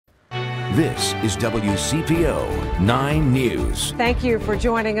This is WCPO 9 News. Thank you for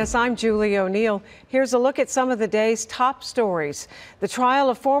joining us. I'm Julie O'Neill. Here's a look at some of the day's top stories. The trial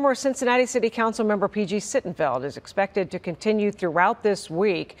of former Cincinnati City Council member P.G. Sittenfeld is expected to continue throughout this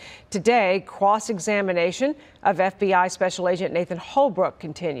week. Today, cross-examination of FBI Special Agent Nathan Holbrook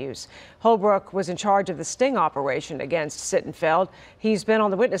continues. Holbrook was in charge of the sting operation against Sittenfeld. He's been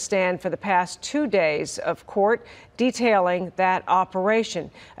on the witness stand for the past 2 days of court detailing that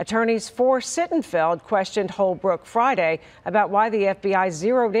operation. Attorneys for Sittenfeld questioned Holbrook Friday about why the FBI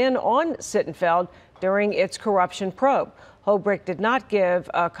zeroed in on Sittenfeld during its corruption probe. Holbrook did not give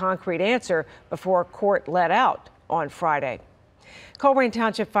a concrete answer before court let out on Friday. Colerain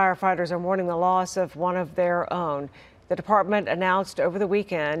Township firefighters are mourning the loss of one of their own. The department announced over the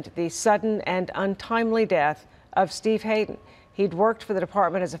weekend the sudden and untimely death of Steve Hayden. He'd worked for the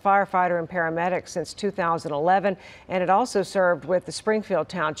department as a firefighter and paramedic since 2011 and had also served with the Springfield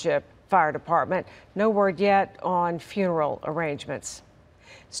Township Fire Department. No word yet on funeral arrangements.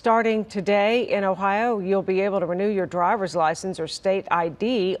 Starting today in Ohio, you'll be able to renew your driver's license or state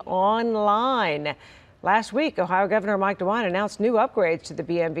ID online. Last week, Ohio Governor Mike DeWine announced new upgrades to the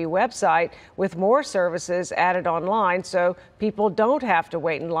BMV website with more services added online so people don't have to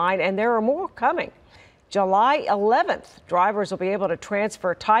wait in line, and there are more coming. July 11th, drivers will be able to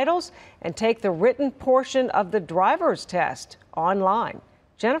transfer titles and take the written portion of the driver's test online.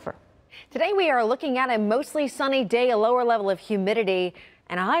 Jennifer. Today we are looking at a mostly sunny day, a lower level of humidity,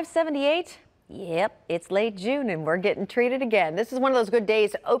 and a high of 78. Yep, it's late June and we're getting treated again. This is one of those good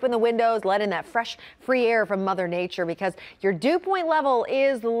days to open the windows, let in that fresh, free air from Mother Nature because your dew point level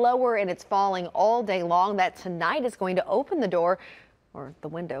is lower and it's falling all day long. That tonight is going to open the door or the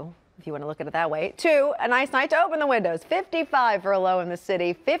window, if you want to look at it that way, to a nice night to open the windows. 55 for a low in the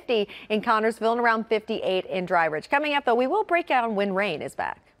city, 50 in Connorsville and around 58 in Dry Ridge. Coming up, though, we will break down when rain is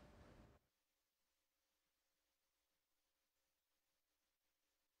back.